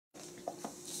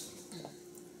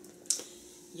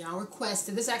Y'all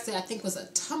requested this. Actually, I think was a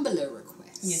Tumblr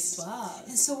request. Yes, it was.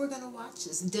 And so we're gonna watch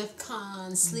this.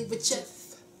 Defconn, sleep with ya.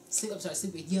 Sleep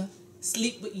with ya.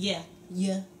 Sleep with ya.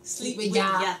 Yeah. Sleep with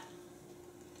ya.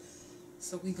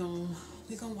 So we gonna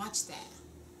watch that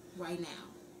right now.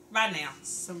 Right now.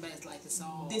 Somebody's like it's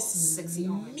all This sexy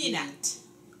on minute.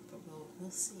 But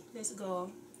we'll see. Let's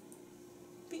go.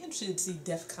 Be interested to see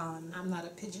Defconn. I'm not a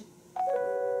pigeon.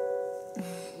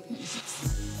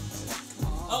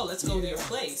 Oh, let's go to your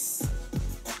place.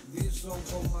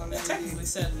 That technically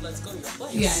said, let's go to your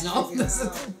place. Yeah, I know.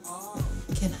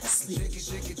 Can I sleep? What's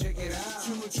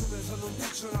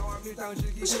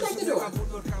she like to do?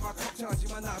 She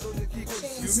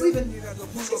ain't sleeping.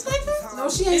 She's sleeping? No,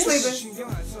 she ain't sleeping.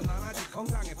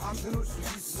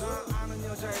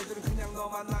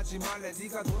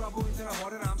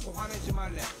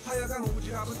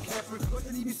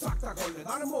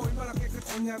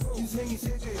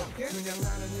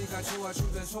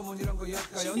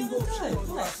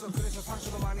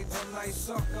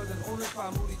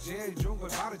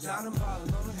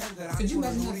 Could you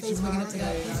imagine her face waking up to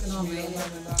that?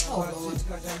 Oh Lord.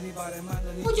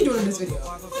 What you doing in this video?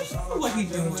 What he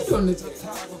doing? What you doing in this video?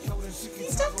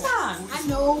 He's Defconn. I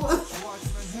know.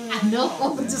 I know.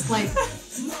 But just like,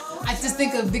 I just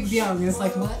think of Big Wooyoung. It's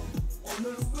like, what?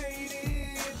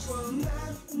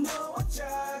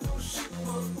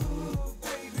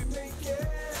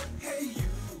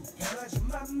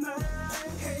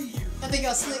 I think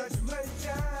I'll sleep.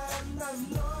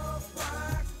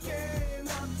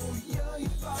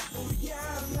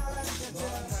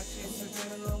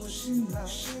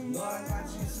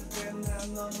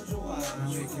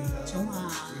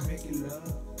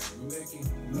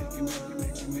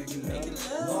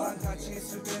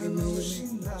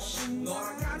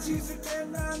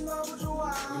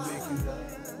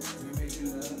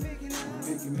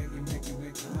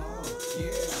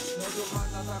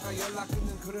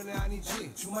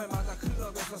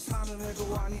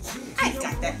 I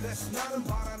got that.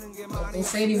 Don't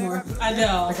say anymore. I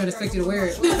know. I could expect you to wear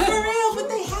it. For real, but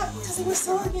they have, because they were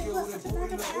selling it with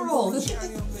American Apparel. Look at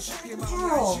the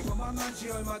Apparel.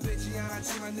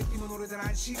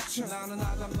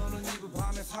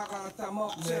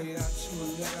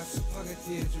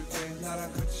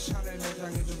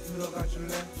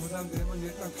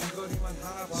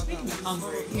 Making me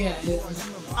hungry. Yeah.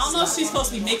 I don't know if she's supposed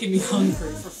to be making me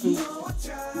hungry for food.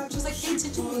 Just like, pay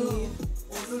attention to me.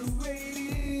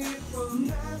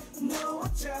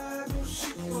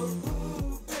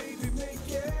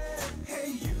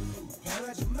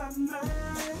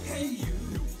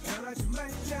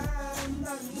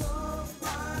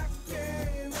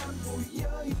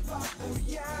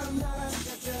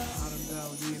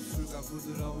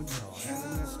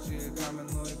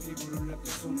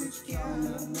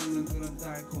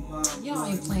 Y'all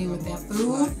ain't playing with that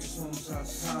food.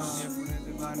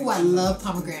 Oh, I love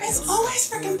pomegranates. It's always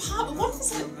freaking pop. What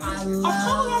is it? I Are love.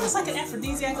 pomegranates like an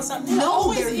aphrodisiac or something?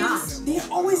 No, they're not. They're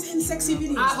always in sexy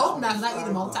videos. I hope not, because I eat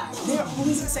them all the time. They're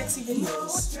always in sexy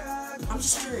videos. I'm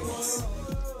just curious.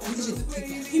 Because you have to pick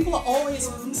it. People are always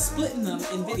splitting them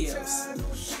in videos.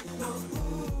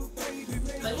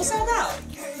 Like, what's that about?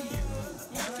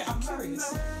 Okay, I'm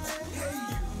curious.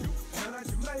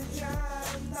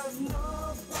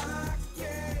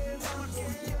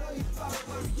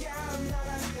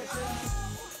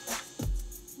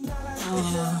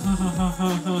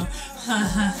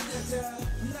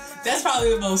 That's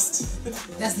probably the most.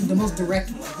 That's the most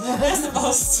direct one. That's the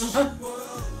most.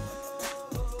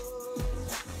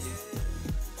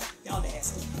 Y'all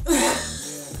nasty.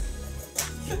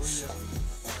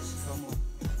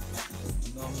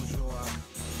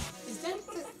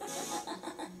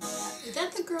 Is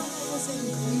that the girl that was in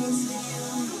Grey's video?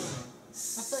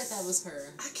 I feel like that was her.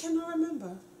 I cannot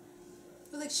remember.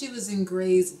 I feel like she was in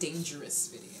Grey's Dangerous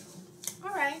video.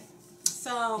 Alright.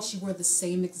 So. She wore the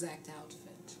same exact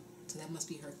outfit. So that must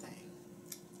be her thing.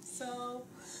 So.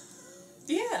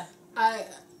 Yeah.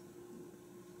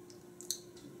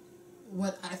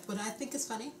 What I think is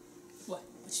funny. What?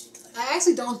 I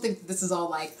actually don't think this is all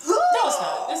like. No, it's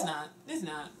not. It's not. It's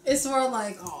not. It's more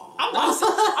like, oh.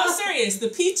 I'm serious. The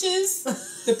peaches,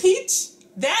 the peach,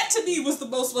 that to me was the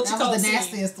most what you call the scene.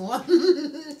 nastiest one.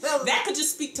 That could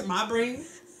just speak to my brain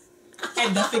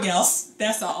and nothing else.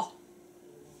 That's all.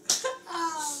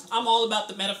 I'm all about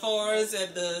the metaphors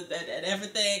and and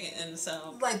everything, and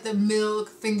so like the milk,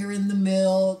 finger in the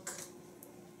milk.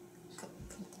 Come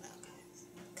on now, guys.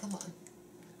 Come on.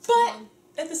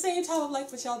 But at the same time, I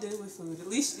like what y'all did with food. At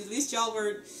least y'all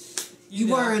were. You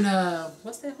were in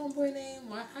what's that homeboy name?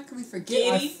 How can we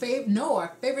forget our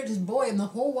favorite boy in the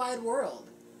whole wide world?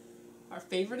 Our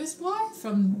favoriteest boy?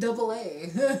 From Double A.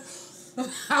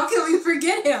 How can we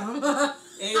forget him?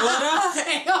 Hey, what up?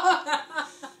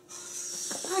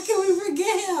 How can we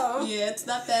forget him? Yeah, it's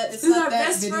not that. It's He's not our that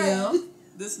best video. friend.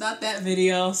 It's not that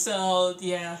video. So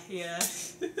yeah.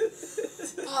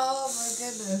 Oh my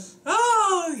goodness.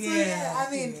 Oh So, yeah.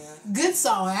 I mean, good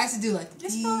song. I actually do like the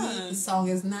It's beat. fun. The song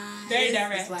is nice. Very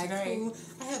direct. It's like very. cool.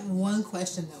 I have one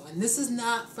question though, and this is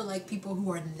not for like people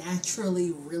who are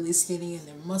naturally really skinny in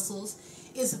their muscles.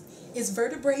 Is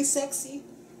vertebrae sexy?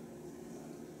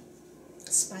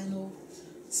 Spinal,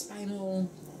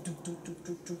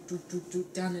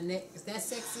 down the neck. Is that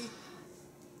sexy?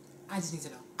 I just need to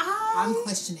know. I'm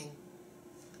questioning.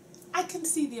 I can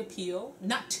see the appeal.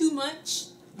 Not too much,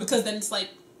 because then it's like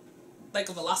a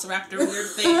velociraptor weird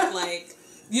thing, like.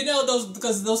 You know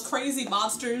those crazy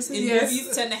monsters in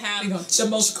movies tend to have the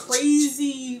most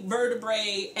crazy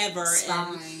vertebrae ever,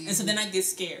 and so then I get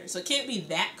scared. So it can't be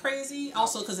that crazy.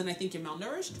 Also, because then I think you're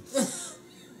malnourished.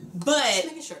 But Just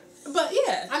making sure. But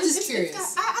yeah, I'm just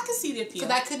curious. I can see the appeal.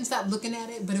 Because I couldn't stop looking at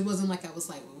it, but it wasn't like I was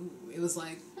like, ooh. It was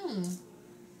like,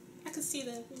 I can see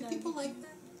the. Do people like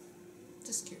that?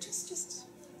 Just curious. Just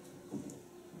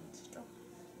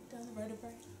down the vertebrae.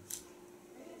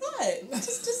 What?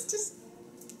 just.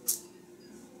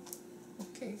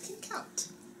 Okay. Can count.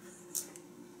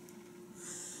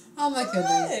 Oh my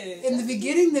goodness. In the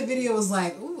beginning, the video was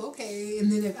like, ooh, okay.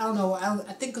 And then, I don't know,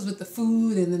 I think it was with the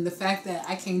food and then the fact that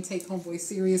I can't take homeboy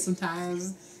serious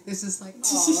sometimes. It's just like,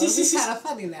 oh, this is kind of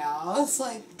funny now. It's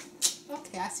like,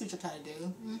 okay, I see what you're trying to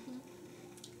do. Mm-hmm.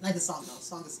 Like the song, though. The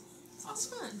song is awesome. It's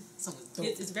fun. The song is dope.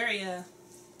 It's very, yeah.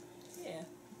 I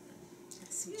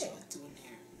see what y'all doing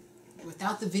there.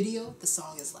 Without the video, the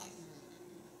song is like,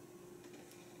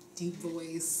 deep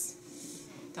voice.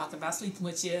 Talking about sleeping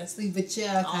with you. Sleep with you.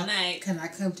 All night. Can I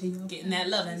come to you? Getting that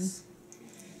loving.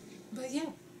 But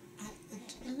yeah.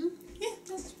 Yeah,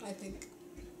 that's what I think.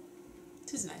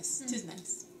 Tis nice. Tis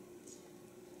nice.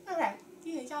 Alright.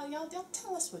 Yeah, y'all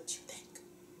tell us what you think.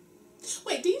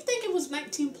 Wait, do you think it was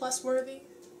 19 plus worthy?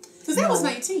 Because that was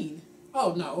 19.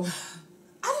 Oh no.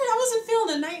 I wasn't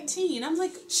feeling a 19. I'm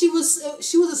like, she wasn't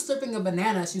slurping a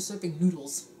banana, she was slurping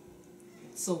noodles.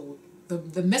 So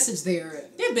the message there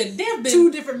have been two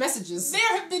different messages.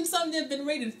 There have been some that have been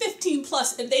rated 15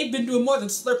 plus and they've been doing more than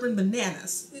slurping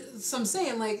bananas. So I'm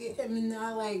saying, like, I mean,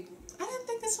 I didn't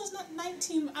think this was not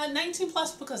 19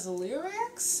 plus because of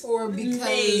lyrics, or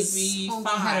because maybe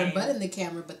had her butt in the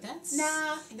camera, but that's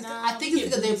nah. I think it's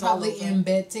because they're probably in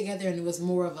bed together and it was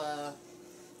more of a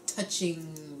touching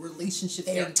relationship.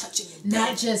 They are touching in bed.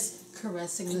 Not just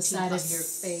caressing the side of your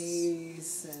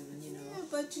face and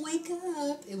but wake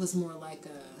up. It was more like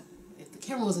if the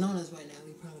camera wasn't on us right now,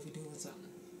 we'd probably be doing something.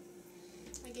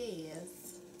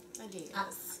 I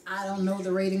guess. I don't know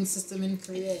the rating system in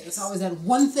Korea. It's always that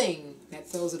one thing that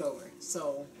throws it over.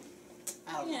 So,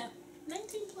 I don't know.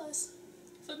 19 plus.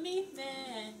 For me,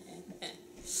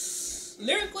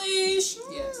 lyrically,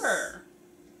 sure. Yes.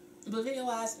 But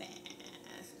video-wise,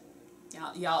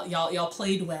 Y'all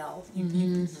played well.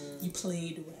 You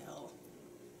played well.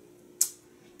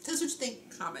 Tell us what you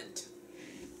think. Comment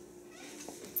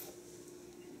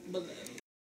below.